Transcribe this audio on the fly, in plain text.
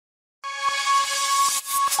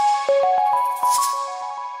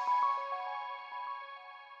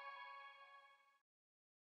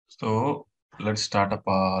So let's start up.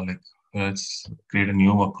 Let's create a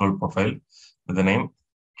new workload profile with the name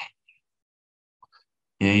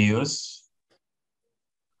AUS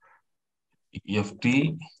EFT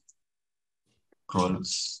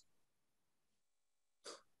Kronos.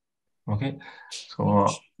 Okay. So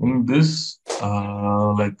in this,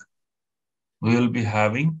 we will be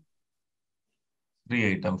having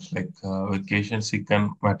 3 items like vacation, sick,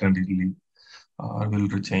 and maternity leave.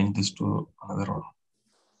 We'll change this to another one.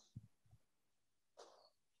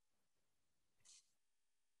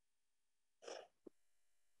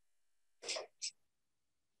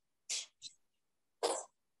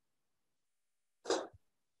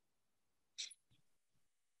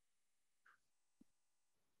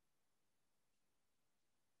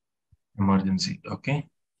 Emergency. Okay.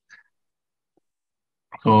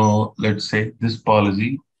 So let's say this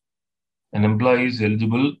policy, an employee is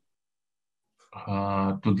eligible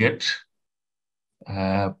to get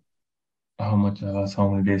how much hours, how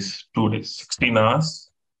many days? 2 days, 16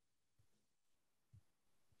 hours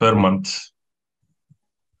per month.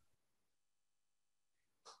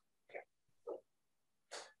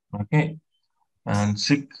 Okay. And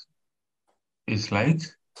sick is like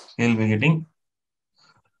he'll be getting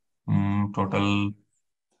total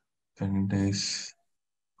 10 days,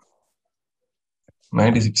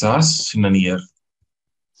 96 hours in a year.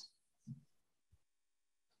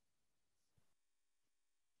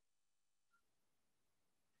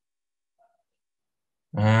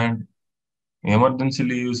 And emergency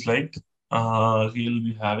leave is like he'll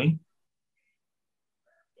be having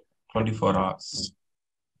 24 hours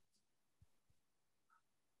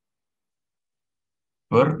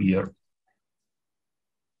per year.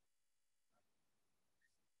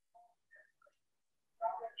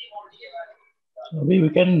 We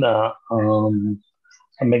can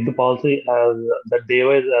make the policy as the day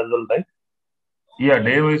wise as well, right? Yeah,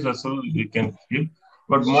 day wise as well we can keep,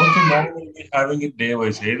 but mostly now we'll be having it day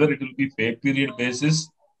wise. Either it will be pay period basis,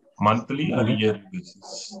 monthly or yearly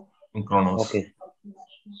basis in Kronos. Okay.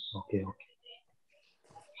 Okay.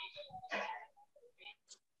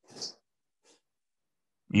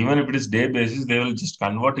 Even if it is day basis, they will just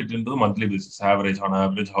convert it into monthly basis, average on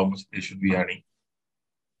average, how much they should be adding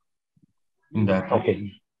in that.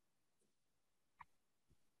 Okay.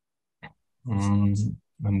 And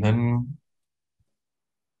then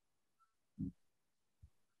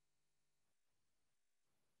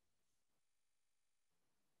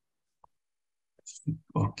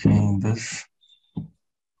okay, this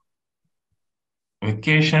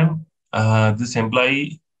vacation, this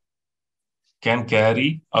employee can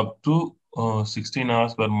carry up to 16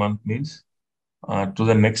 hours per month means to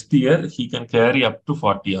the next year, he can carry up to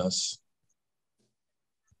 40 hours.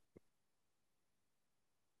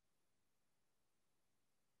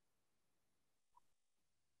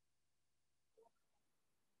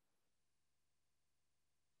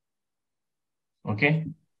 Okay.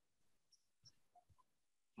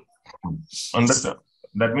 Understand?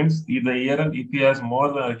 That means the year, if he has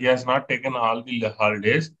more, he has not taken all the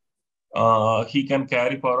holidays, he can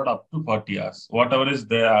carry forward up to 40 hours. Whatever is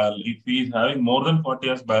there, if he is having more than 40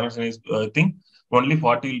 hours balance in his thing, only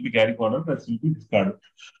 40 will be carried forward, rest will be discarded.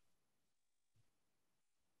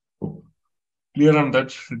 Clear on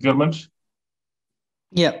that requirement?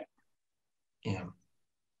 Yeah. Yeah.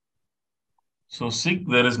 So sick,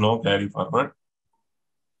 there is no carry forward.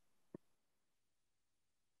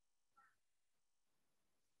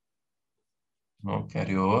 No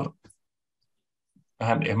carry over.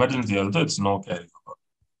 And emergency also, it's no carry forward.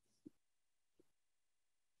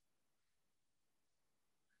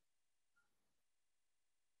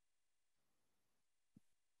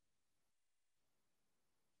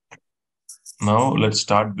 Now let's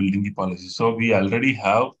start building the policy. So we already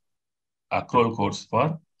have accrual codes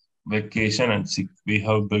for vacation and sick. We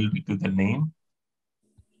have built it to the name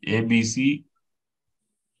ABC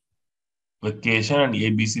vacation and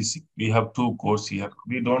ABC sick. We have 2 codes here.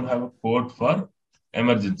 We don't have a code for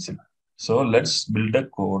emergency. So let's build a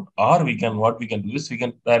code, or what we can do is we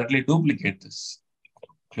can directly duplicate this.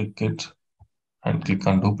 Click it and click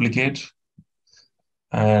on duplicate,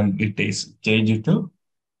 and we change it to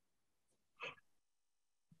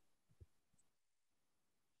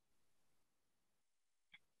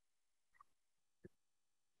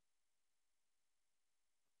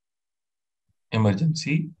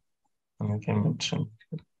emergency, and we can mention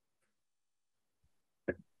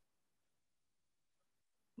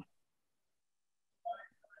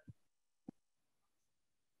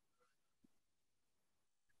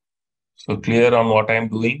so clear on what I'm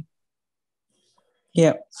doing.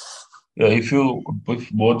 Yeah.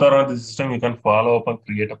 if both are on the system, you can follow up and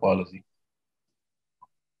create a policy.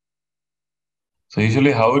 So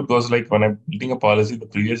usually how it goes, like when I'm building a policy, the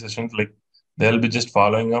previous sessions, like they'll be just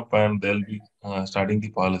following up and they'll be starting the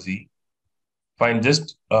policy. Fine,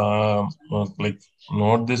 just like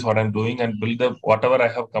note this what I'm doing and build the whatever I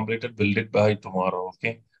have completed, build it by tomorrow.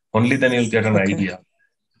 Okay. Only then you'll get an Okay. idea.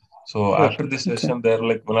 So Sure. after this Okay. session, there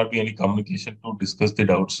like will not be any communication to discuss the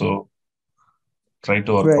doubts. So try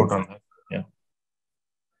to work Right. out on that. Yeah.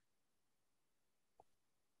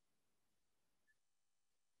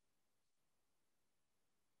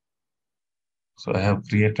 So I have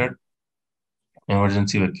created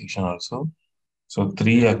emergency vacation also. So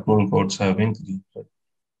 3 accrual codes have been created.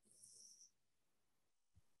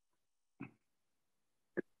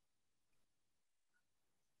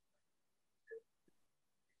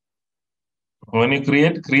 When you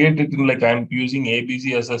create it in like I'm using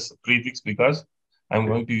ABC as a prefix because I'm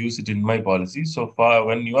going to use it in my policy. So for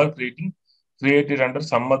when you are creating, create it under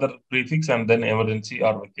some other prefix and then emergency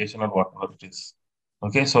or vacation or whatever it is.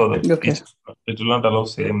 Okay, so that Okay. it will not allow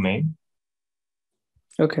same name.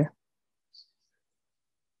 Okay.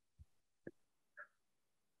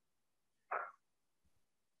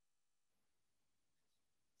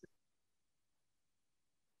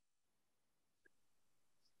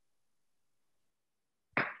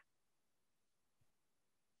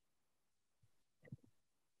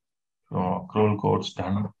 So accrual codes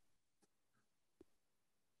done.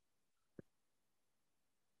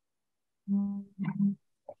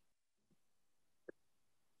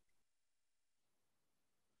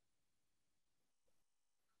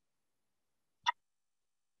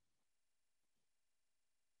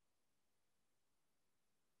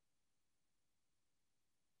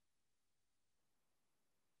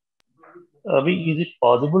 Is it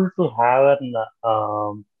possible to have an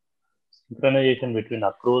synchronization between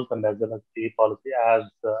accruals and as well as pay policy, as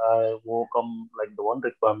I overcome like the one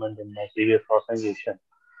requirement in my previous organization?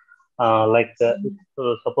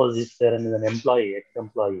 If, suppose if there is an employee,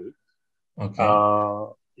 ex-employee, Okay.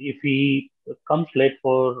 if he comes late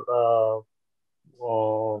for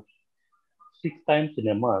uh, 6 times in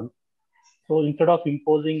a month, so instead of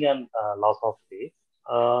imposing an loss of pay,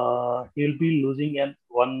 he'll be losing an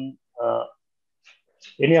one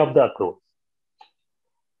any of the accruals.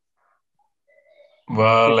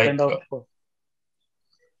 Well, This like kind of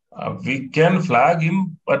we can flag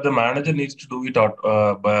him, but the manager needs to do it out.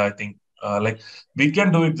 But I think like we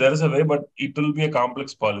can do it. There is a way, but it will be a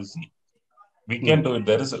complex policy. We can hmm, do it.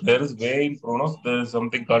 There is way in Kronos. There is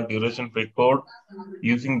something called duration pay code.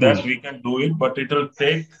 Using hmm, that, we can do it, but it will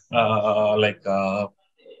take how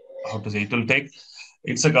to say it will take.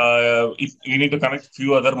 It's a we need to connect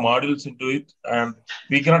few other modules into it, and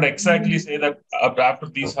we cannot exactly say that after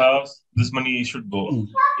these hours, this money should go. hmm,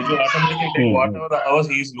 It will automatically take hmm, whatever the hours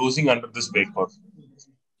he is losing under this pay code,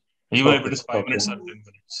 even if it okay, is 5 minutes okay, or 10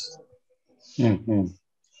 minutes, hmm, hmm,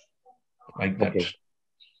 like that. okay.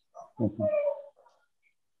 Mhm.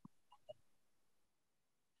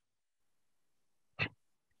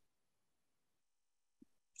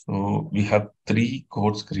 So we have 3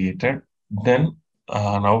 codes created. Then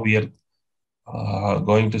now we are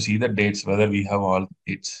going to see the dates, whether we have all the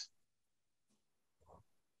dates.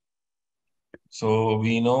 So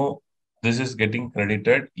we know this is getting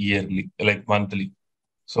credited yearly, like monthly.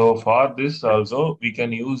 So for this also, we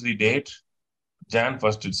can use the date Jan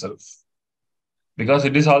 1st itself because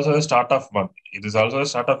it is also a start of month. It is also a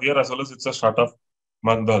start of year as well as it's a start of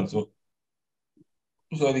month also.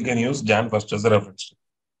 So we can use Jan 1st as a reference.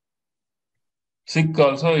 Sick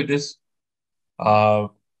also, it is uh,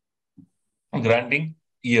 granting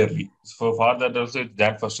yearly. So for that also,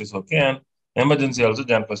 Jan 1st is okay. And emergency also,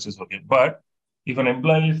 Jan 1st is okay. But if an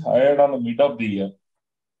employee is hired on the mid of the year,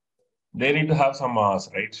 they need to have some hours,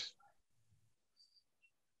 right?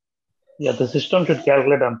 Yeah, the system should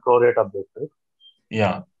calculate on pro rate of this, right?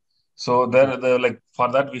 Yeah. So there, like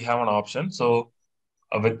for that we have an option. So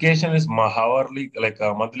a vacation is hourly, like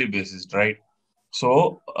a monthly basis, right?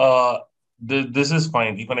 So this is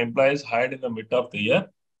fine. If an employee is hired in the mid of the year,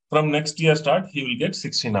 from next year start, he will get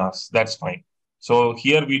 16 hours. That's fine. So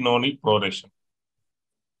here we no need proration.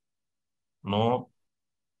 No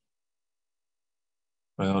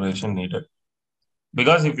proration needed.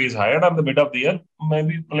 Because if he's hired on the mid of the year,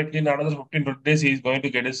 maybe like in another 15, 20 days, he is going to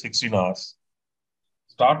get his 16 hours.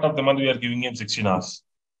 Start of the month, we are giving him 16 hours.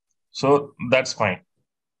 So that's fine.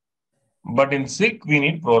 But in sick, we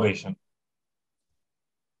need proration.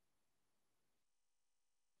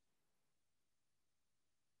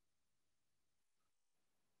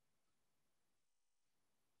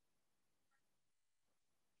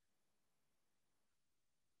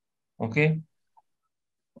 Okay.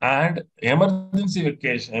 And emergency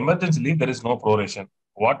leave, there is no proration.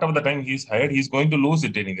 Whatever the time he's hired, he's going to lose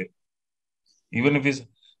it anyway. Even if he's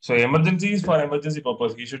so emergency is for emergency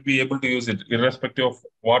purpose. He should be able to use it irrespective of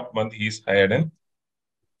what month he's hired in.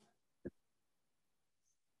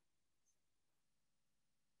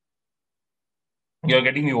 You're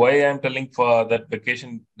getting me why I'm telling for that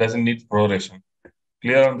vacation doesn't need proration.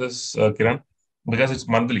 Clear on this, Kiran? Because it's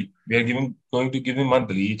monthly. We are going to give him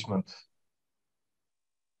monthly each month.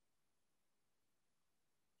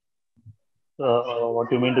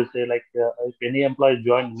 What you mean to say, like if any employee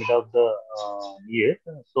joined mid of the year,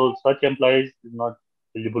 so such employees is not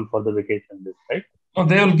eligible for the vacation days, right? No,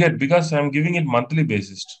 they will get because I'm giving it monthly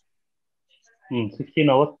basis. 16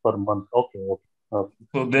 hours per month. Okay, okay. Okay.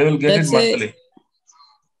 So they will get it Let's say, monthly.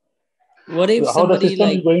 what if How the somebody system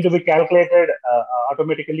like, is going to be calculated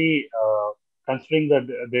automatically, considering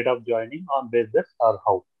the date of joining on basis, or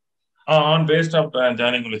how? On based of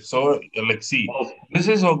joining list. So let's see. Okay. This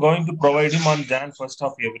is going to provide him on Jan 1st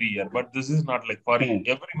of every year, but this is not like for Hmm.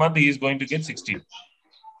 every month he is going to get 16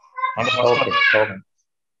 on the first of Okay. every Okay. month.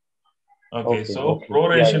 Okay, Okay. so Okay. Yeah.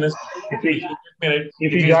 proration Yeah. is If if he you get me right, if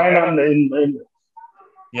if he he's joined hired on on in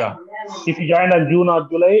yeah. if he joined on June or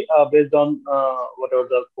July, based on whatever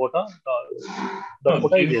the No,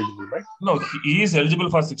 quota is eligible, right? no, he is eligible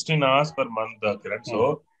for 16 hours per month, Kiran. Hmm.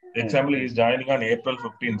 So Hmm. example, he is joining on April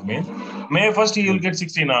 15th means May 1st he will Hmm. get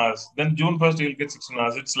 16 hours. Then June 1st he will get 16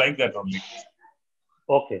 hours. It's like that only.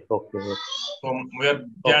 Okay. Okay. Okay. So we are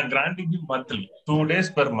Okay. granting him monthly, 2 days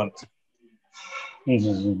per month.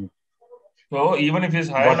 Mm-hmm. So even if he's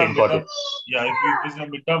hired Got on it. mid Got of it. yeah, if he is a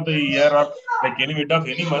mid of the year or like any mid of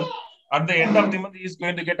any month, at the end of the month he is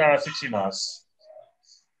going to get 16 hours.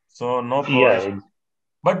 So no Yeah. proration.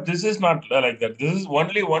 But this is not like that. This is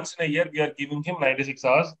only once in a year we are giving him 96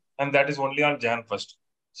 hours, and that is only on Jan 1st.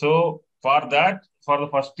 So for that, for the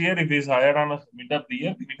first year, if he is hired on a mid of the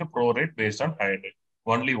year, we need to prorate based on hired date.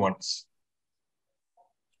 Only once.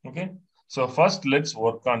 Okay. So first, let's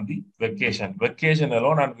work on the vacation. Vacation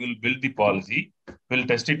alone, and we'll build the policy. We'll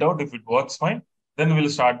test it out. If it works fine, then we'll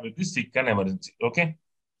start with the sick and emergency. Okay.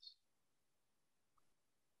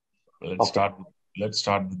 Let's Okay. start. Let's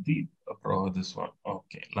start with the this one.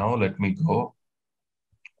 Okay. Now let me go.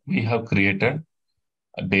 We have created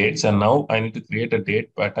dates, and now I need to create a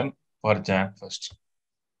date pattern for Jan 1st.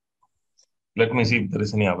 Let me see if there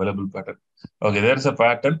is any available pattern. Okay, there's a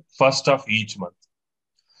pattern first of each month.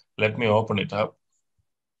 Let me open it up.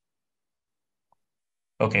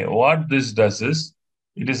 Okay, what this does is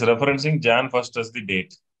it is referencing Jan 1st as the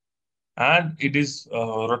date, and it is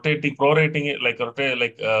prorating it like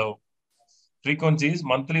frequencies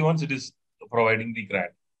monthly ones. It is providing the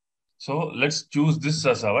grant. So let's choose this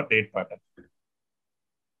as our date pattern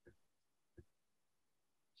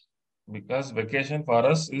because vacation for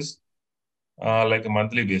us is like a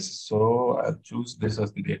monthly basis. So I'll choose this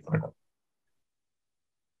as the date pattern.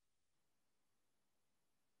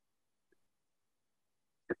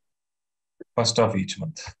 First of each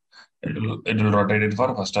month. It will rotate it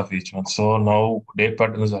for first of each month. So now date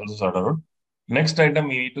pattern is also sorted out. Next item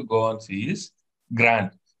we need to go and see is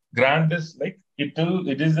grant. Grant is like it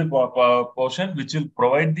is the portion which will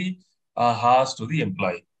provide the hours to the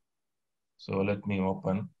employee. So let me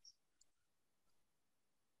open.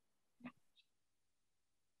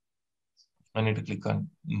 I need to click on.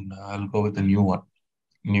 I'll go with the new one.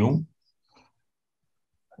 New.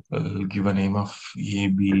 I'll give a name of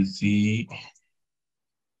ABC.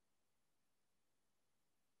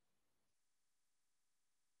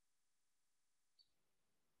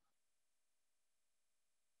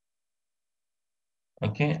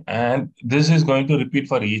 Okay, and this is going to repeat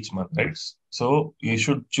for each month, right? So you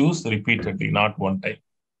should choose repeatedly, not one time.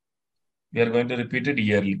 We are going to repeat it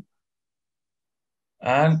yearly.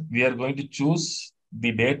 And we are going to choose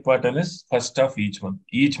the date pattern is first of each month.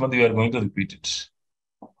 Each month we are going to repeat it.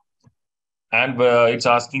 And it's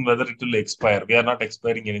asking whether it will expire. We are not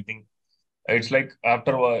expiring anything. It's like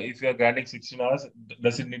after if you are granting 16 hours,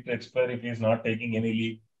 does it need to expire if he is not taking any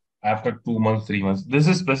leave after 2 months, 3 months? This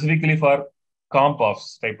is specifically for comp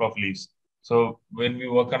offs type of leaves. So when we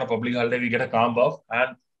work on a public holiday, we get a comp off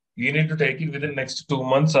and you need to take it within next 2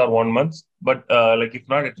 months or 1 month. But like if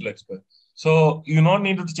not, it will expire. So you don't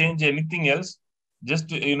need to change anything else. Just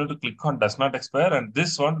you know to click on does not expire, and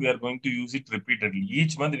this one we are going to use it repeatedly.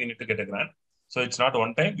 Each month we need to get a grant. So it's not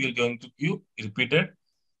one time. We are going to give repeated.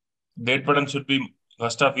 Date pattern should be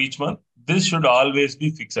first of each month. This should always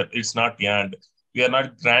be fixed. It's not and. We are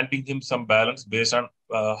not granting him some balance based on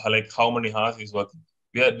like how many hours he's working.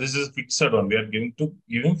 This is fixed one. We are going to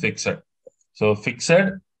give him fixed. So fixed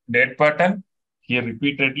date pattern. here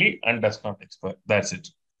repeatedly and does not expire. That's it.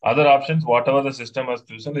 Other options, whatever the system has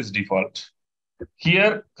chosen is default.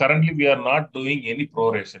 Here, currently, we are not doing any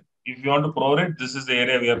proration. If you want to prorate, this is the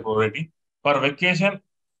area we are prorating. For vacation,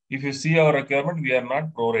 if you see our requirement, we are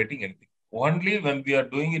not prorating anything. Only when we are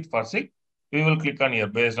doing it for sick, we will click on here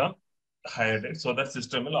based on higher date. So that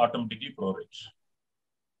system will automatically prorate.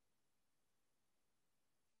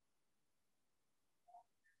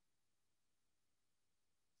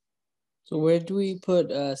 So where do we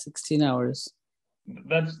put 16 hours?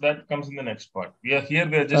 That comes in the next part. We are here,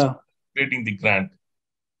 we are just creating the grant.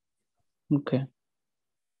 Okay.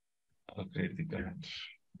 I'll create the grant.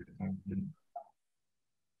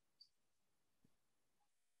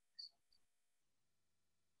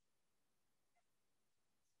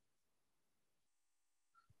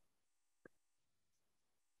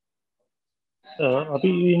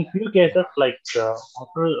 In few cases, like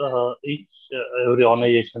after each every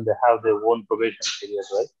organization, they have their own probation period,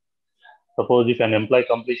 right? Suppose if an employee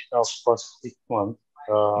completion of first 6 months,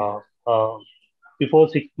 before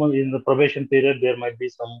 6 months in the probation period, there might be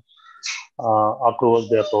some accruals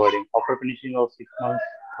they are providing. After finishing of 6 months,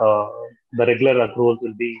 the regular accruals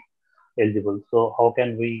will be eligible. So how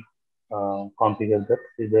can we configure that?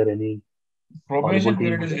 Is there any probation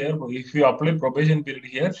period is here. If you apply probation period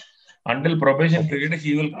here, until probation period,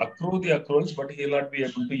 he will accrue the accruals, but he will not be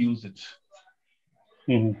able to use it.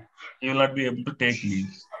 Mm-hmm. He will not be able to take leave.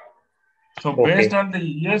 So based on the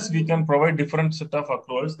years, we can provide different set of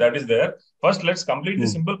accruals. That is there. First, let's complete the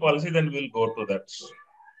simple policy, then we'll go to that.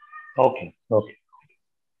 Okay. Okay.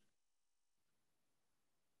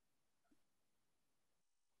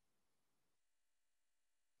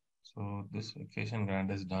 So this vacation grant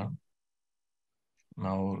is done.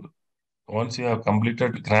 Now, once you have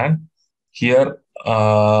completed grant, here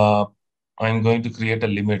I'm going to create a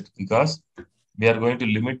limit because we are going to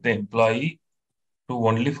limit the employee to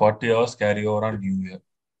only 40 hours carryover on New Year.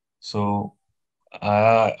 So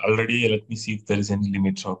already let me see if there is any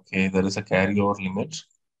limit. Okay, there is a carryover limit.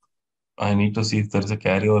 I need to see if there is a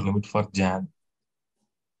carryover limit for Jan.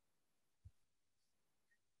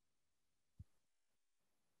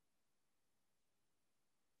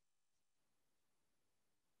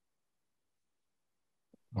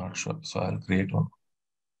 Not sure. So I'll create one.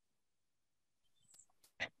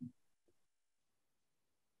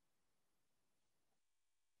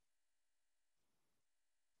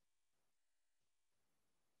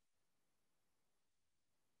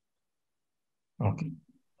 Okay.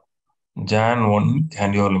 Jan 1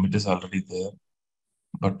 carryover limit is already there,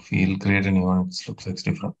 but we'll create a new one. It looks like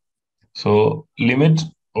different. So limit,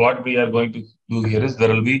 what we are going to do here is there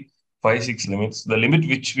will be 5-6 limits. The limit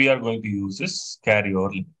which we are going to use is carryover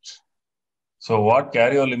limit. So what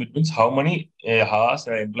carryover limit means? How many hours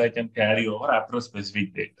an employee can carry over after a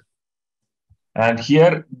specific date. And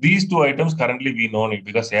here, these two items currently we know it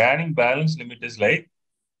because earning balance limit is like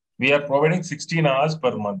we are providing 16 hours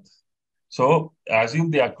per month. So assume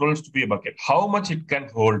the accruals to be a bucket. How much it can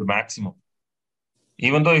hold maximum?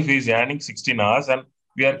 Even though if he is earning 16 hours and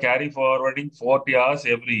we are carry forwarding 40 hours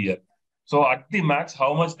every year. So at the max,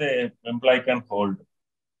 how much the employee can hold?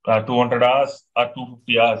 200 hours or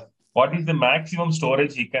 250 hours. What is the maximum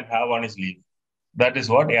storage he can have on his leave? That is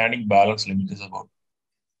what earning balance limit is about.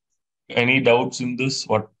 Any doubts in this?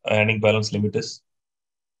 What earning balance limit is?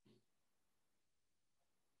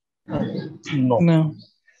 No.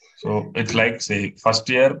 So it's like, say, first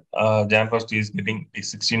year, Jan 1st is getting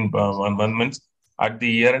 16 one months. At the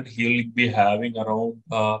year end, he'll be having around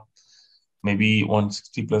maybe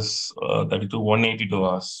 160 plus 32, 182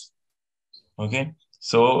 hours. Okay.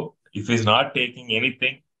 So if he's not taking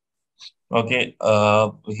anything, okay,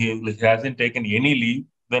 he hasn't taken any leave,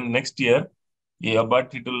 then next year, yeah,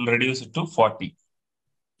 but it will reduce it to 40.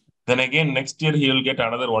 Then again, next year, he will get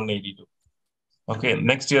another 182. Okay.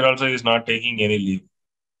 Next year also, he's not taking any leave.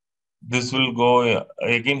 This will go,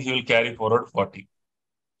 again, he will carry forward 40.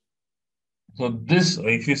 So this,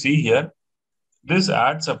 if you see here, this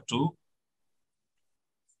adds up to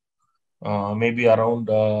maybe around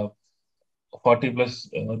 40 plus,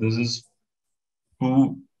 this is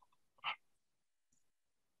 2.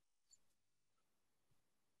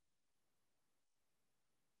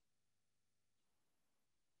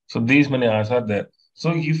 So these many hours are there.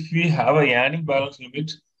 So if we have a earning balance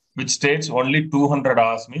limit, which states only 200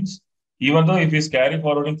 hours means, even though if he's carry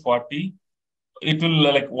forwarding 40, it will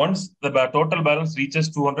like once the total balance reaches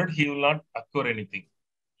 200, he will not accrue anything.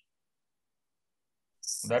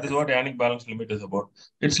 That is what earning balance limit is about.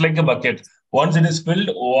 It's like a bucket. Once it is filled,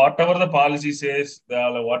 whatever the policy says,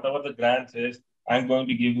 whatever the grant says, I'm going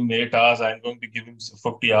to give him 8 hours, I'm going to give him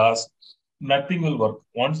 50 hours. nothing will work.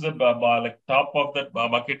 Once the like top of that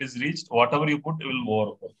bucket is reached, whatever you put, it will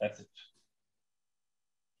overflow. That's it.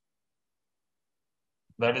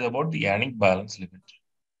 That is about the earning balance limit.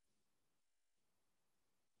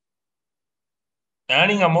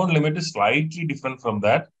 Earning amount limit is slightly different from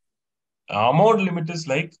that. Amount limit is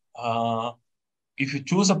like if you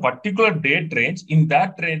choose a particular date range, in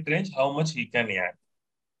that date range, how much he can earn.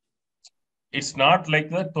 It's not like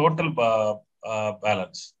the total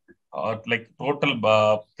balance or like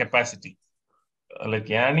total capacity. Like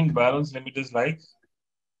earning balance limit is like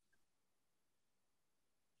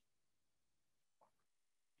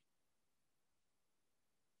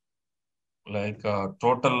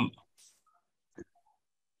total.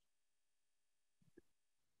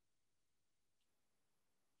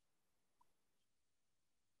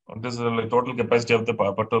 This is like total capacity of the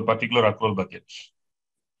particular accrual bucket.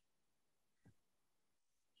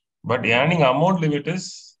 But earning amount limit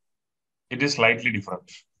is slightly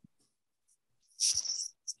different.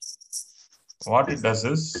 What it does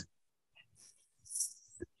is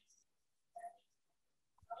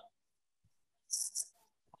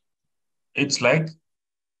it's like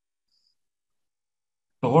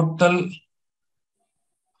total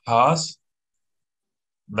hours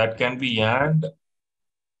that can be earned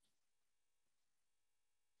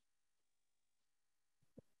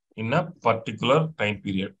in a particular time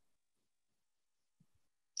period.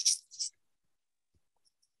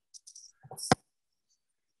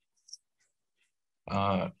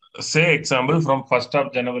 Say example from 1st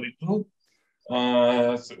of January to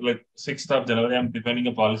like 6th of January, I'm defining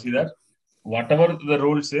a policy that whatever the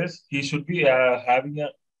rule says, he should be having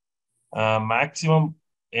a maximum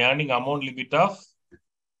earning amount limit of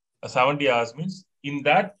 70 hours. Means in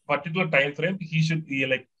that particular time frame, he should be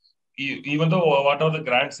like, even though whatever the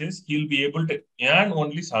grant says, he'll be able to earn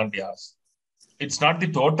only 70 hours. It's not the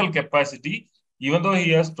total capacity, even though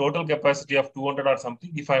he has total capacity of 200 or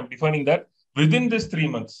something. If I'm defining that within this 3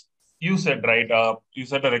 months, you said right, you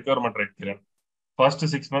said a requirement, right, Kiran? First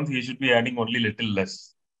 6 months, he should be adding only little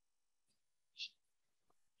less,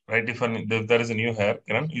 right? If there is a new hire,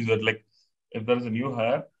 Kiran, is that like if there is a new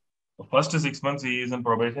hire, the first 6 months he is in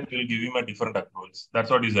probation, we will give him a different accruals. That's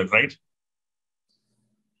what you said, right?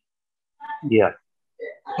 Yeah.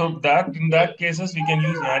 So that in that cases, we can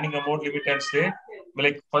use earning amount limit and say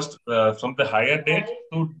like first from the higher date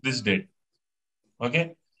to this date.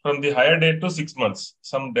 Okay, from the higher date to 6 months,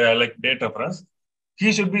 some like date reference,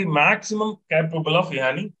 he should be maximum capable of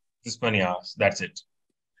earning this many hours. That's it.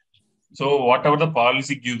 So whatever the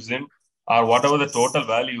policy gives him, or whatever the total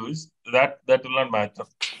value is, that will not matter.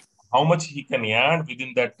 How much he can earn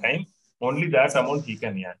within that time, only that amount he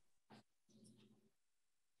can earn.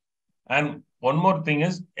 And one more thing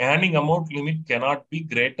is, earning amount limit cannot be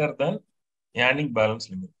greater than earning balance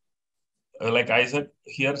limit. Like I said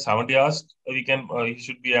here, 70 hours he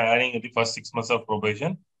should be earning in the first 6 months of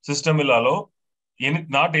probation. System will allow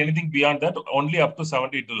not anything beyond that, only up to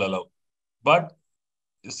 70 it will allow. But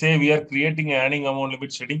say we are creating an earning amount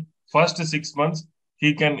limit setting, first 6 months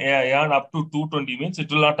he can earn up to 220, means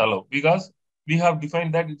it will not allow, because we have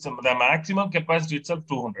defined that it's the maximum capacity itself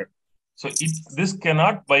 200. So this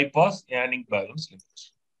cannot bypass earning balance limit.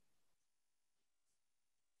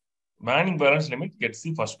 Earning balance limit gets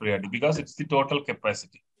the first priority because it's the total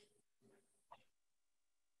capacity.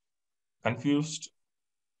 Confused?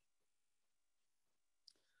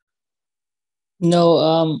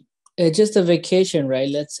 No, it's just a vacation, right?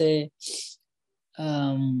 Let's say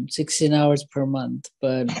 16 hours per month.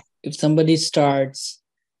 But if somebody starts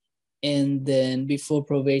and then before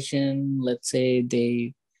probation, let's say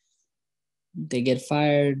they get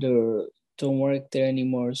fired or don't work there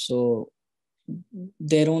anymore, so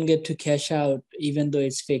they don't get to cash out even though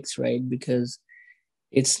it's fixed, right? Because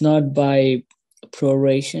it's not by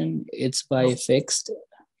proration, it's by a fixed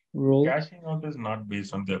rule. Cashing out is not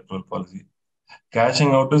based on the actual policy.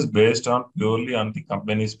 Cashing out is based on purely on the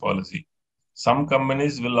company's policy. Some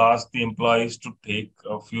companies will ask the employees to take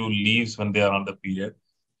a few leaves when they are on the period.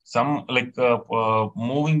 Some like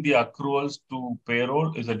moving the accruals to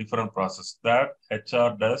payroll is a different process that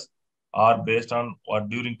HR does, are based on what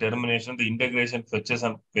during termination the integration fetches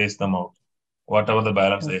and pays them out, whatever the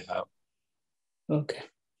balance they have. Okay.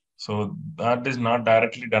 So that is not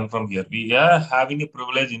directly done from here. We are having a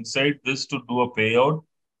privilege inside this to do a payout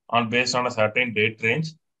on based on a certain date range,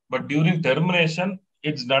 but during termination,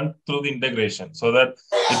 it's done through the integration so that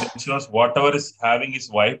it ensures whatever is having is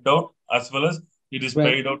wiped out as well as it is Right.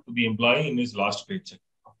 paid out to the employee in his last paycheck.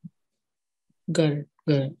 Got it.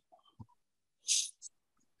 Got it.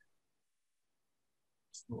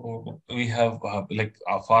 So we have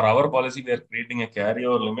for our policy, we are creating a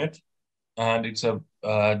carryover limit. and it's a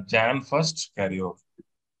Jan 1st carryover.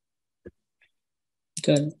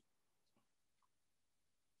 Good.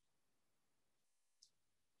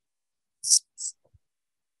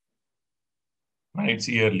 And it's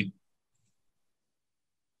yearly.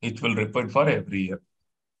 It will repeat for every year.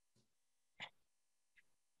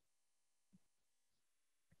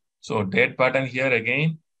 So date pattern here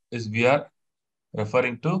again is we are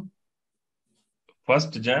referring to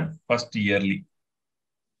 1st Jan, 1st yearly.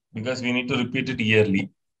 Because we need to repeat it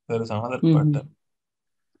yearly. There is another pattern.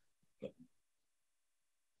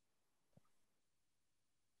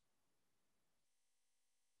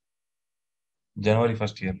 January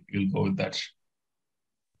 1st year, we'll go with that.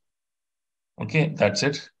 Okay, that's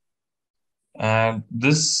it. And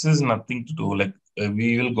this is nothing to do. Like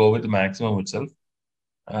we will go with maximum itself.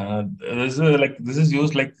 This is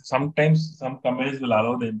used like sometimes some companies will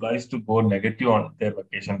allow the employees to go negative on their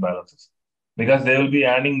vacation balances because they will be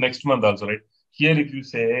earning next month also, right? Here, if you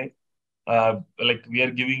say like we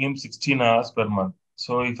are giving him 16 hours per month.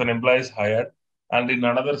 So if an employee is hired and in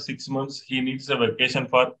another 6 months he needs a vacation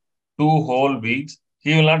for 2 whole weeks,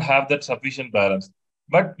 he will not have that sufficient balance.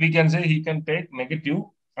 But we can say he can take negative,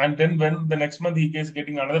 and then when the next month he is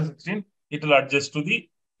getting another 16, it will adjust to the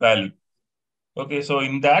value. Okay, so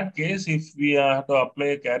in that case, if we have to apply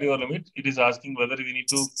a carryover limit, it is asking whether we need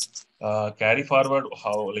to carry forward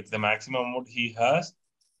how like the maximum amount he has,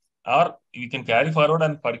 or we can carry forward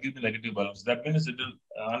and forgive the negative balance. That means it will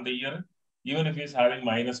on the year, even if he's having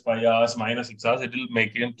 -5 hours, -6 hours, it will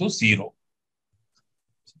make him to 0.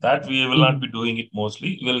 So that we will not be doing it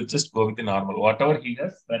mostly. We'll just go with the normal. Whatever he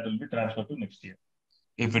has, that will be transferred to next year.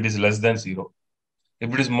 If it is less than 0.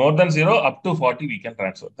 If it is more than 0, up to 40, we can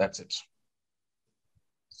transfer. That's it.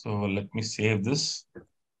 So let me save this.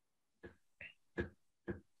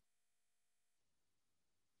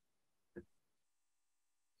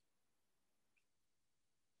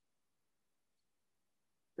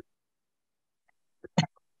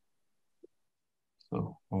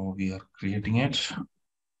 So we are creating it.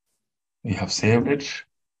 We have saved it.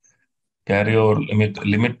 Carryover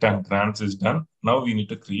limit and grants is done. Now we need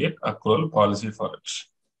to create accrual policy for it.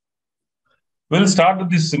 We'll start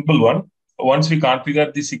with this simple one. Once we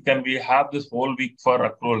configure the sick, and we have this whole week for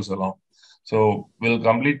accruals along. So we'll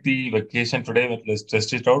complete the vacation today. Let's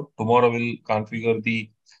test it out. Tomorrow we'll configure the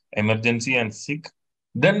emergency and sick.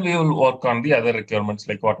 Then we will work on the other requirements,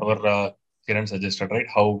 like whatever Kiran suggested, right?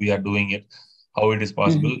 How we are doing it, how it is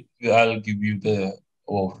possible. I'll give you the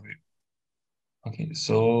overview. Okay,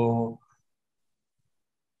 so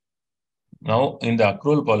now in the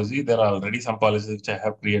accrual policy, there are already some policies which I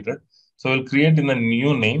have created. So we'll create in a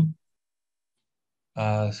new name.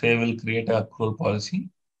 Say we'll create a accrual policy.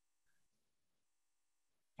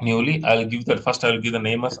 Newly, I'll give that first. I'll give the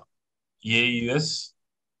name as AUS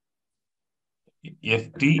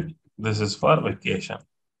FT. This is for vacation.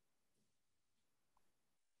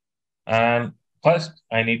 And first,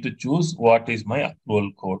 I need to choose what is my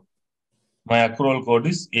accrual code. My accrual code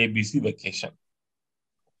is ABC vacation.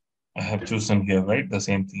 I have chosen here, right? The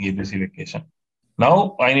same thing, ABC vacation.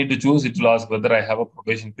 Now I need to choose. It will ask whether I have a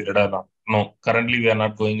probation period or not. No, currently we are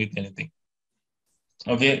not going with anything.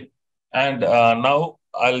 Okay. And now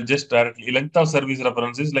I'll just directly length of service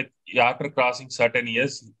references, like after crossing certain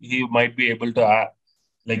years, he might be able to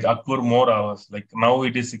like accrue more hours. Like now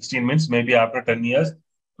it is 16 months, maybe after 10 years,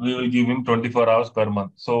 we will give him 24 hours per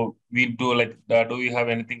month. So we do like, do we have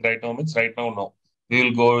anything right now? Means right now, no. We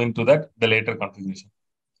will go into that, the later configuration.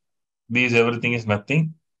 These everything is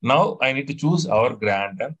nothing. Now I need to choose our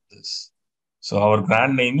grant and this. So our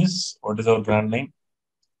grant name is, what is our grant name?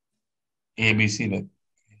 ABC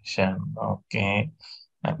vacation. Okay.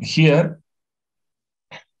 And here,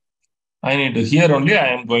 here only I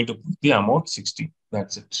am going to put the amount 60.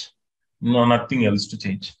 That's it. No, nothing else to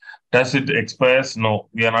change. Does it expires? No,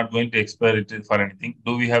 we are not going to expire it for anything.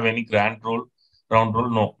 Do we have any round rule?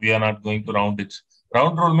 No, we are not going to round it.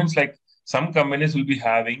 Round rule means like some companies will be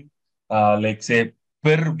having, like say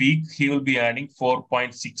per week, he will be earning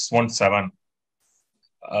 4.617.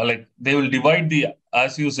 Like they will divide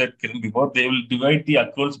as you said Kiran before, they will divide the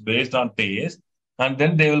accruals based on days, and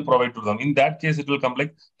then they will provide to them. In that case, it will come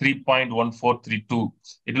like 3.1432.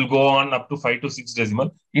 It will go on up to 5 to 6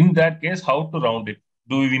 decimal. In that case, how to round it?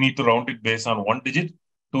 Do we need to round it based on 1 digit,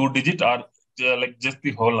 2 digit, or like just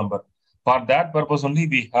the whole number? For that purpose only,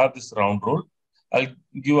 we have this round rule. I'll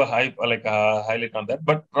give a highlight on that.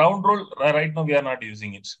 But round rule right now we are not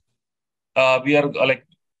using it. We are like,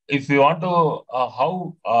 if we want to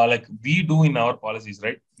how like we do in our policies,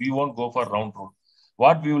 right? We won't go for round rule.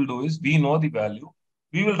 What we will do is we know the value.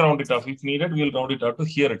 We will round it off. If needed, we will round it out to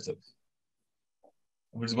here itself.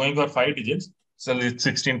 If it's going for 5 digits, so it's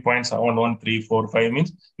 16.71345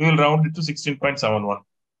 means we will round it to 16.71 or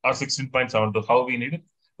 16.72. How we need it?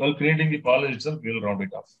 While creating the policy itself, we will round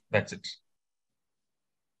it off. That's it.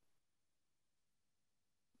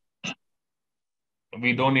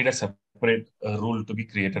 We don't need a separate rule to be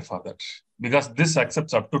created for that because this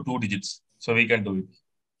accepts up to 2 digits. So we can do it.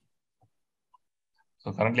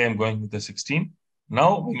 So currently I'm going with the 16.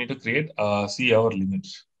 Now we need to create, see our limit.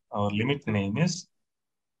 Our limit name is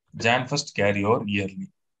Jan 1st carry over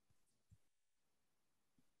yearly.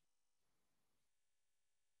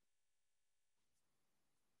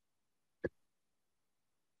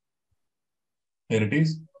 Here it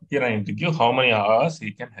is. Here I need to give how many hours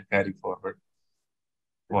he can carry forward.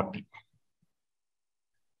 40.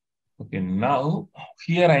 Okay, now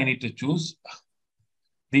here I need to choose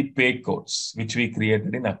the pay codes which we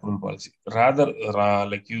created in approval policy. Rather,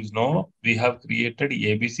 like you know, we have created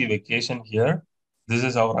ABC vacation here. This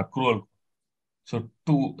is our accrual. So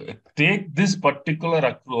to take this particular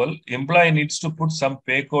accrual, employee needs to put some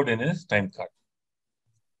pay code in his time card.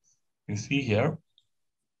 You see here.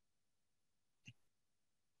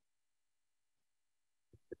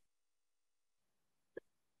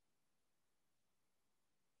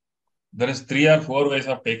 There is 3 or 4 ways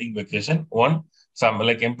of taking vacation. One, some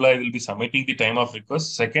like employee will be submitting the time of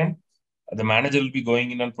request. Second, the manager will be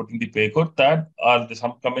going in and putting the pay code. Third, or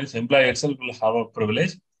some companies employee itself will have a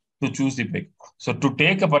privilege to choose the pay. So to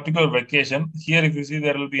take a particular vacation, here if you see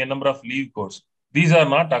there will be a number of leave codes. These are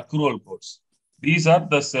not accrual codes. These are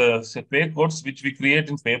the pay codes which we create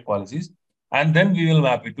in pay policies, and then we will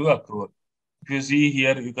map it to accrual. If you see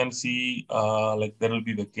here, you can see like there will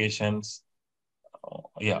be vacations.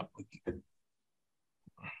 Yeah,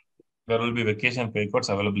 there will be vacation pay codes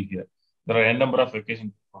available here. There are n number of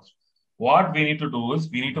vacation pay codes. What we need to do is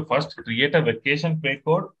we need to first create a vacation pay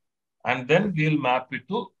code and then we'll map it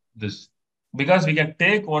to this. Because we can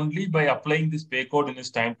take only by applying this pay code in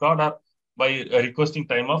this time card or by requesting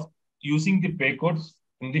time off using the pay codes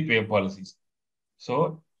in the pay policies.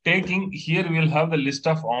 So taking here, we'll have the list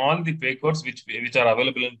of all the pay codes which are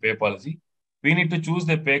available in pay policy. We need to choose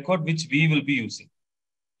the pay code which we will be using.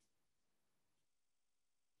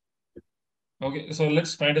 Okay, so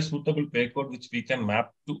let's find a suitable pay code which we can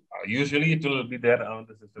map to. Usually it will be there on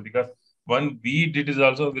the system because one we did is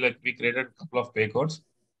also we created a couple of pay codes.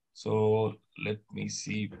 So let me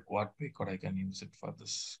see what pay code I can use it for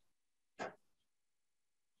this.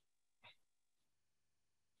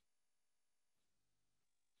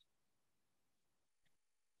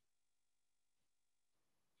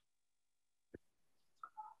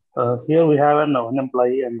 Here we have one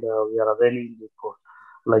employee and we are availing this code.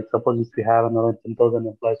 Like suppose if we have another 10,000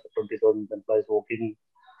 employees or 20,000 employees working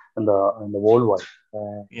in the worldwide,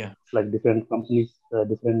 Yeah. like different companies,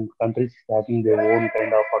 different countries having their own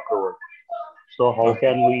kind of accrual. So how Okay.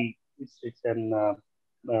 can we? It's an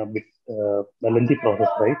bit lengthy process,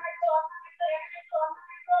 right?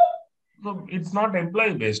 No, it's not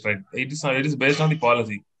employee based, right? It is based on the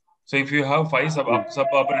policy. So if you have 5 sub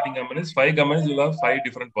operating companies, 5 companies will have 5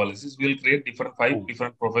 different policies. We'll create 5 Mm.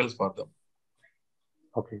 different profiles for them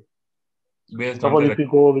Okay. based on Suppose their. if you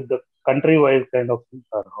go with the country-wise kind of things,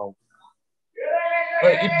 or how?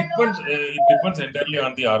 It depends. It depends entirely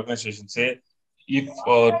on the organization. Say, if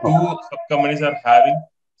two sub companies are having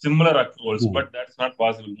similar accruals, Mm. but that's not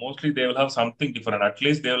possible. Mostly, they will have something different. At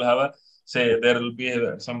least they will have a say. There will be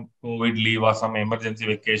some COVID leave or some emergency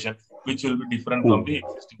vacation, which will be different from the Mm.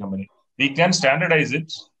 existing company. We can standardize it.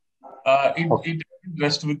 Okay. It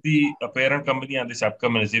rests with the parent company and the sub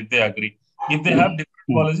companies if they agree. If they have Mm. different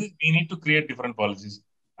policies, we need to create different policies.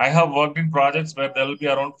 I have worked in projects where there will be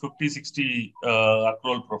around 50, 60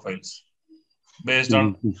 accrual profiles based on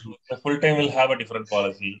Mm. the full time will have a different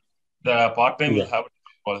policy. The part time will Yeah. have a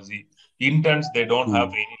different policy. Interns, they don't have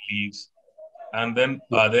Mm. any leaves. And then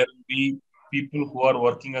Yeah. there will be people who are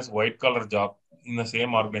working as white collar job in the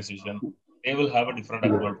same organization. They will have a different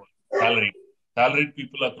Yeah. accrual policy. Salaried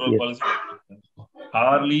people accrual Yes. policy will be different.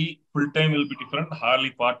 Hourly full time will be different.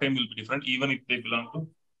 Hourly part time will be different, even if they belong to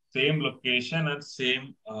same location and same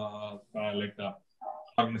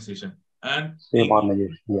organization. And Same in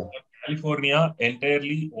organization. Yeah. California,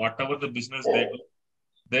 entirely whatever the business they do,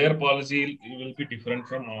 their policy will be different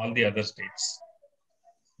from all the other states.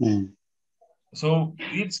 Mm. So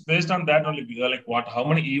it's based on that only. We are like what, how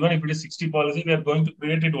many, even if it is 60 policy, we are going to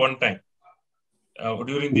create it one time.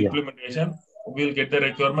 During the Yeah. implementation, we'll get the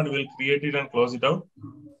requirement, we'll create it and close it out.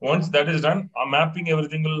 Once that is done, mapping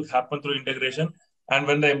everything will happen through integration. And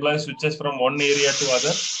when the employee switches from one area to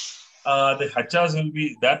other, the HRs will be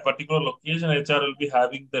that particular location. HR will be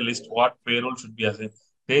having the list what payroll should be assigned.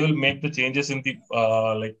 they will make the changes in the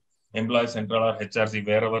like employee central or HRC,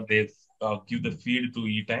 wherever they give the feed to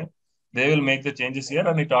e-time. They will make the changes here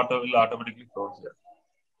and it will automatically flows here.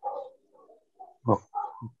 Oh.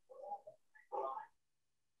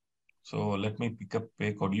 So let me pick up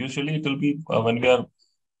pay code. Usually it will be when we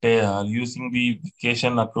are using the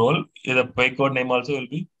vacation accrual, the pay code name also will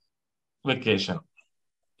be vacation.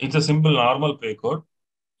 It's a simple normal pay code.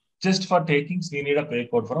 Just for takings, we need a pay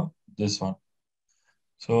code from this one.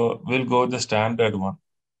 So we'll go the standard one,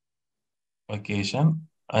 vacation.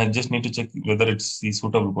 I just need to check whether it's the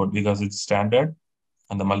suitable code because it's standard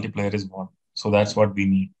and the multiplier is 1. So that's what we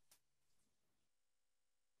need.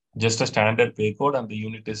 Just a standard pay code and the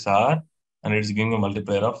unit is R and it's giving a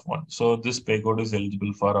multiplier of 1. So this pay code is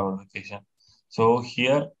eligible for our vacation. So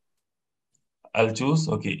here I'll choose,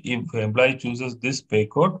 okay, if employee chooses this pay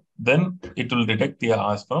code, then it will detect the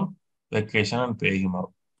hours from vacation and pay him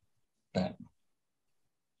out.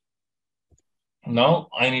 Now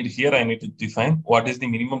I need to define what is the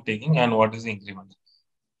minimum taking and what is the increment.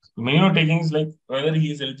 Minimum taking is like whether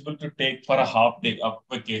he is eligible to take for a half day of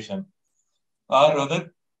vacation or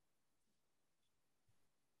whether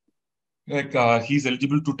like he's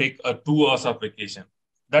eligible to take 2 hours of vacation.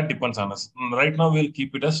 That depends on us. Right now, we'll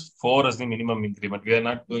keep it as 4 as the minimum increment. We are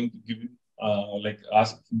not going to give like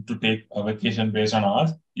ask him to take a vacation based on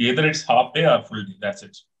hours. Either it's half day or full day. That's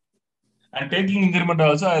it. And taking increment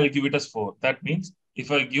also, I'll give it as 4. That means if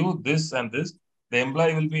I give this and this, the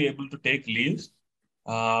employee will be able to take leaves.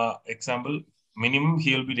 Example, minimum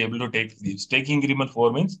he will be able to take leaves. Taking increment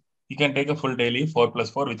 4 means he can take a full day leave, 4 plus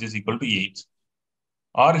 4, which is equal to 8.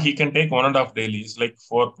 Or he can take 1.5 days, like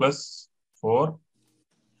 4 plus 4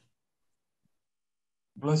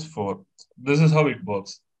 plus 4. This is how it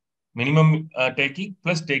works. Minimum taking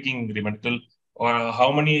plus taking increment. It will, or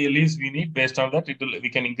how many leaves we need based on that, we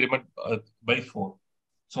can increment by 4.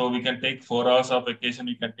 So we can take 4 hours of vacation,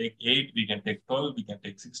 we can take 8, we can take 12, we can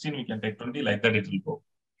take 16, we can take 20, like that it will go.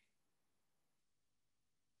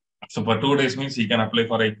 So for 2 days means he can apply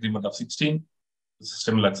for an increment of 16. The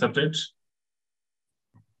system will accept it.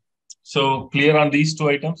 So clear on these 2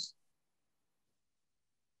 items?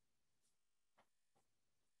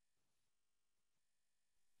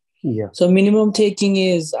 Yeah. So minimum taking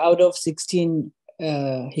is out of 16,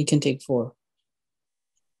 he can take 4.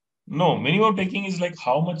 No, minimum taking is like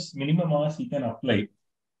how much minimum hours he can apply.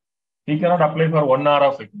 He cannot apply for 1 hour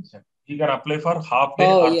of vacation. He can apply for half day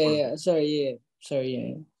Oh, or yeah, full yeah. day. Sorry,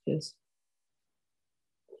 yeah. Yes.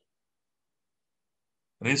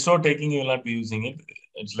 Restore taking, you will not be using it.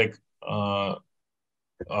 It's like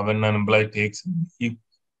when an employee takes, we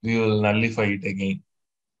will nullify it again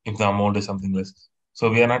if the amount is something less. So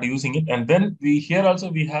we are not using it. And then here also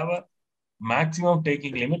we have a maximum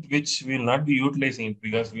taking limit, which we will not be utilizing it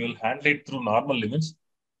because we will handle it through normal limits.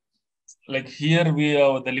 Like here we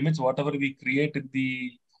have the limits, whatever we create in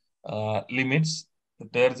the limits,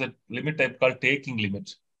 there's a limit type called taking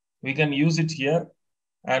limit. We can use it here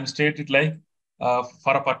and state it like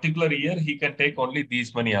for a particular year, he can take only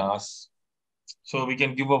these many hours. So we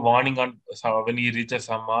can give a warning on when he reaches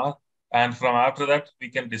some hour, and from after that, we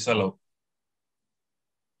can disallow.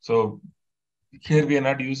 So here we are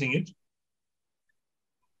not using it.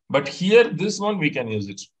 But here, this one, we can use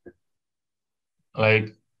it.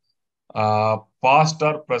 Like past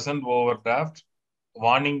or present overdraft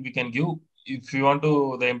warning we can give. If you want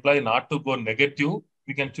to the employee not to go negative,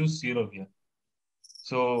 we can choose 0 here.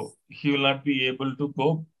 So he will not be able to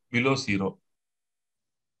go below 0.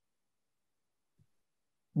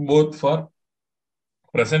 Both for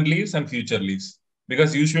present leaves and future leaves.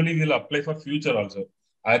 Because usually we'll apply for future also.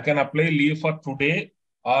 I can apply leave for today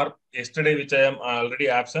or yesterday, which I am already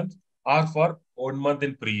absent, or for 1 month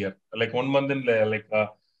in pre-year, like 1 month in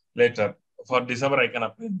later. For December, I can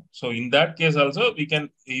apply. So in that case also, we can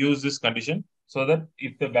use this condition so that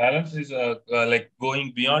if the balance is like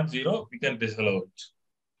going beyond 0, we can disallow it.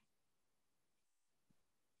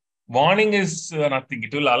 Warning is nothing.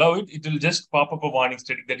 It will allow it. It will just pop up a warning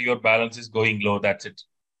stating that your balance is going low. That's it.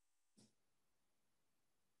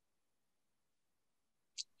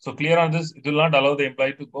 So clear on this, it will not allow the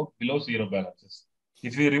employee to go below 0 balances.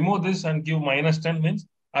 If you remove this and give -10 means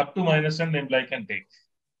up to -10 the employee can take.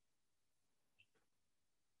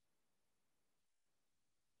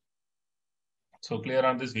 So clear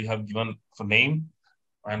on this, we have given for name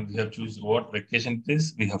and we have chosen what vacation it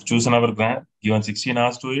is. We have chosen our grant, given 16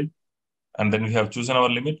 hours to it. And then we have chosen our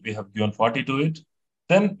limit. We have given 40 to it.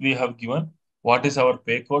 Then we have given what is our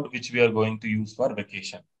pay code, which we are going to use for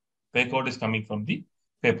vacation. Pay code is coming from the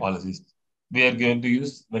pay policies. We are going to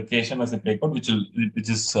use vacation as a pay code, which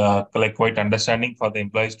is like quite understanding for the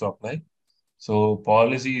employees to apply. So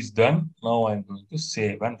policy is done. Now I'm going to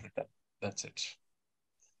save and return. That's it.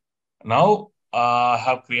 Now I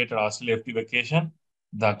have created Australia FT vacation.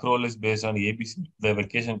 The accrual is based on ABC, the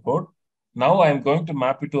vacation code. Now I'm going to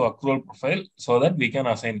map it to accrual profile so that we can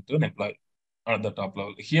assign it to an employee at the top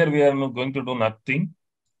level. Here we are not going to do nothing.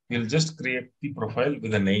 We'll just create the profile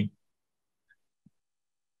with a name.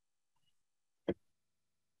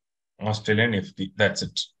 Australian FT. That's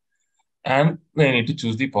it. And we need to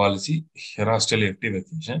choose the policy here, Australia FT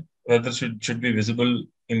vacation. Whether should be visible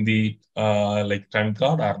in the like time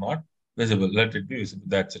card or not visible. Let it be visible.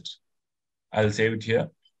 That's it. I'll save it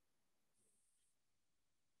here.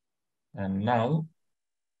 And now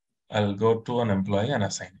I'll go to an employee and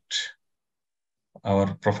assign it.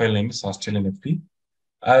 Our profile name is Australian FT.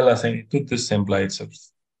 I'll assign it to this employee itself,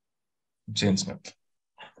 Jane Smith.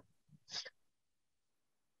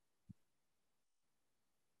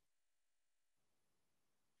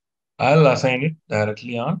 I'll assign it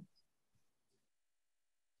directly on.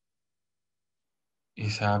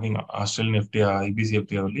 Is having Australian FT or IBC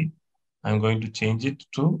FT only. I'm going to change it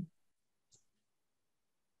to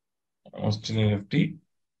Australian FT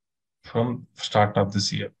from start of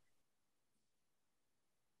this year.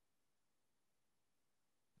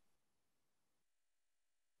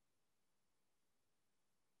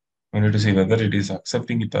 We need to see whether it is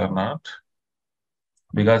accepting it or not.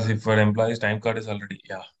 Because if our employee's time card is already,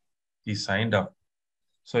 yeah, he signed up.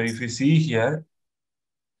 So if you see here,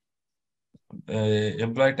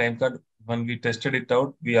 employee time card, when we tested it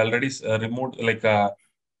out, we already removed, like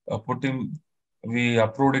put in, we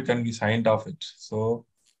approved it and we signed off it. So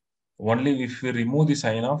only if we remove the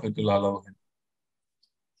sign off, it will allow him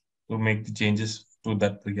to make the changes to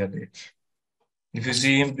that prior date. If you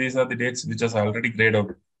see him, these are the dates which is already grayed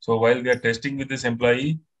out. So while we are testing with this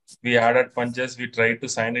employee, we added punches, we tried to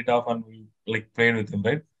sign it off and we like played with him,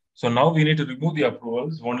 right? So now we need to remove the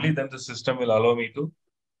approvals. Only then the system will allow me to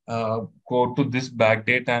go to this back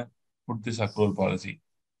date and put this accrual policy.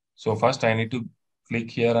 So first I need to click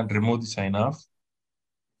here and remove the sign off.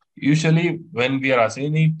 Usually when we are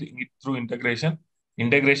assigning it through integration,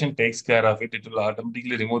 integration takes care of it. It will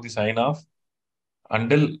automatically remove the sign off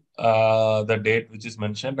until the date which is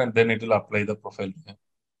mentioned, and then it will apply the profile.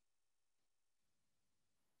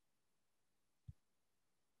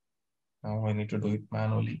 Now I need to do it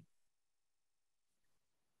manually.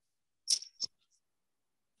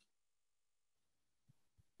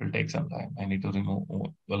 It will take some time. I need to remove,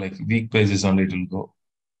 like week basis only it will go.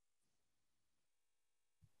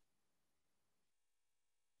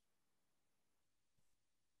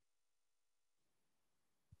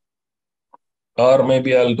 Or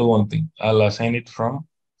maybe I'll do one thing. I'll assign it from,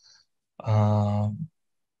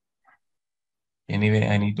 anyway,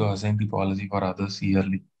 I need to assign the policy for others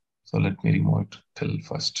yearly. So let me remove it till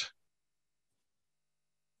first.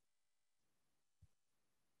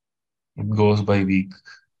 It goes by week.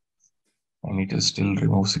 I need to still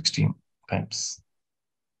remove 16 times.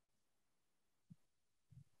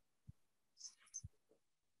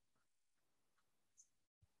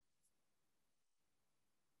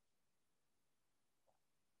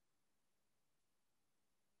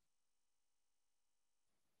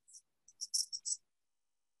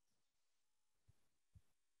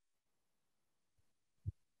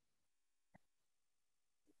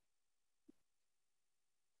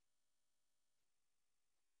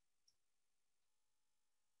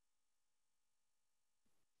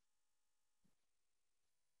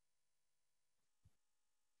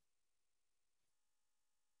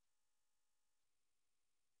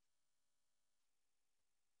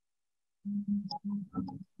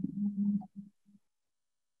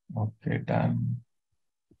 Okay, done.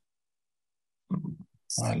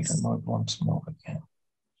 I'll remove it once more again.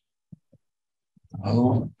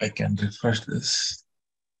 Now I can refresh this.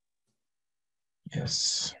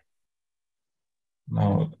 Yes.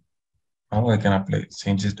 Now I can apply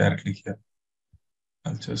changes directly here.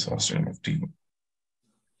 I'll choose Australian FT.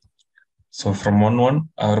 So from 1/1,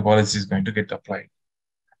 our policy is going to get applied.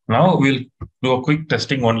 Now we'll do a quick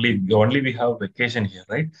testing only. Only we have vacation here,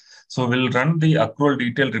 right? So we'll run the accrual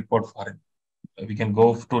detail report for it. We can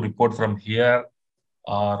go to report from here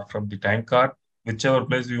or from the time card, whichever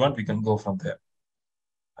place we want, we can go from there.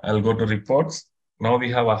 I'll go to reports. Now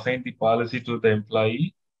we have assigned the policy to the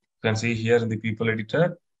employee. You can see here in the people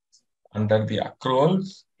editor, under the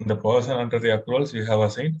accruals, the person under the accruals, we have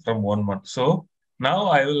assigned from 1 month. So now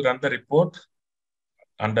I will run the report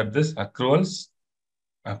under this accruals,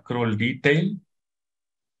 accrual detail.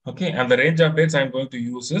 Okay, and the range of dates I'm going to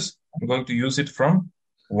use is, I'm going to use it from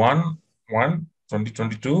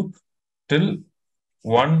 1/1/2022 till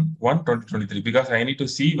 1/1/2023, because I need to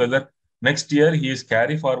see whether next year he is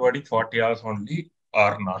carry forwarding 40 hours only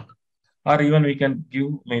or not. Or even we can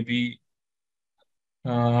give maybe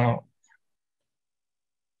up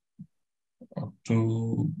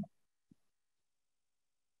to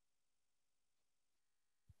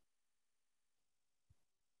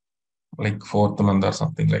like fourth month or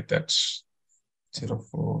something like that.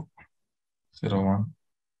 04, 01,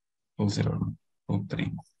 20,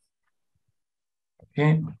 23.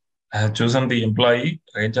 Okay. I have chosen the employee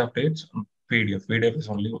range of dates PDF. PDF is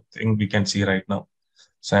only thing we can see right now.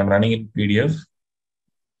 So I'm running in PDF.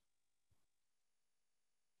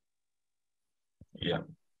 Yeah.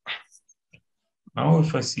 Now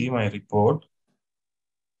if I see my report,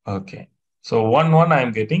 okay. So 1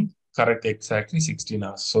 I'm getting correct exactly 16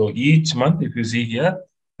 hours. So each month, if you see here,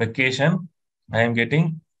 vacation, I am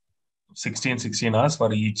getting 16 hours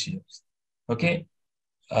for each year. Okay.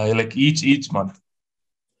 Like each month.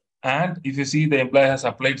 And if you see the employee has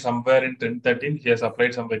applied somewhere in 1013, he has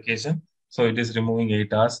applied some vacation. So it is removing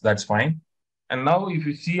 8 hours. That's fine. And now if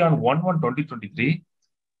you see on 1/1/2023,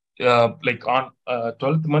 like on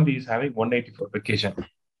 12th month, he is having 184 vacation.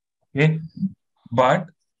 Okay. But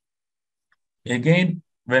again,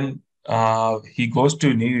 when he goes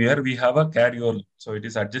to New Year, we have a carryover. So it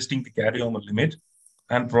is adjusting the carryover limit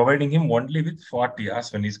and providing him only with 40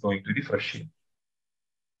 hours when he's going to the fresh year.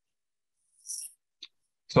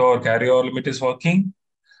 So our carryover limit is working.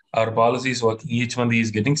 Our policy is working. Each month he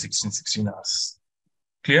is getting 16 hours.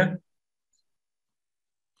 Clear?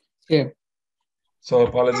 Yeah. So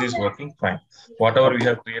our policy is working fine. Whatever we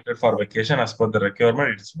have created for vacation as per the requirement,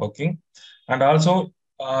 it is working. And also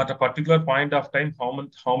at a particular point of time,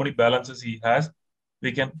 how many balances he has,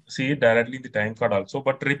 we can see it directly in the time card also.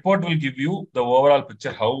 But report will give you the overall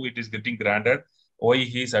picture, how it is getting granted, why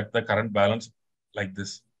he is at the current balance like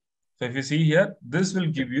this. So if you see here, this will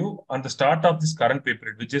give you on the start of this current pay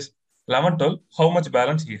period, which is 11/12, how much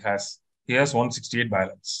balance he has. He has 168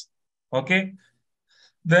 balance. Okay.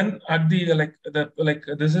 Then at the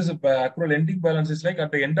this is a accrual ending balance is like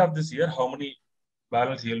at the end of this year, how many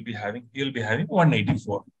balance he will be having? He will be having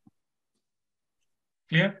 184.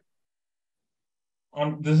 Clear?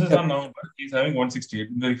 On this is Yep. on November. He's having 168.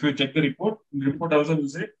 If you check the report also will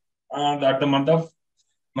say that the month of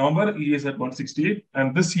November he is at 168,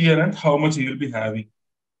 and this year and how much he will be having.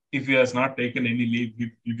 If he has not taken any leave,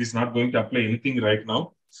 if he's not going to apply anything right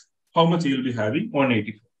now, how much he will be having?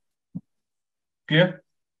 184. Clear?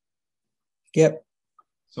 Yep.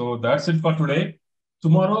 So that's it for today.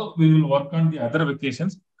 Tomorrow we will work on the other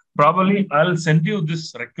vacations. Probably I'll send you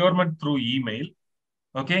this requirement through email.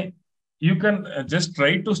 Okay. You can just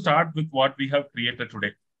try to start with what we have created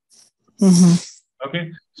today.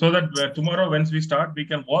 Okay. So that tomorrow, once we start, we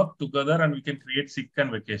can work together and we can create sick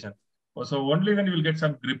and vacation. So only when you will get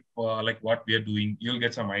some grip, like what we are doing, you'll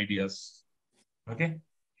get some ideas. Okay.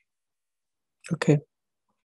 Okay.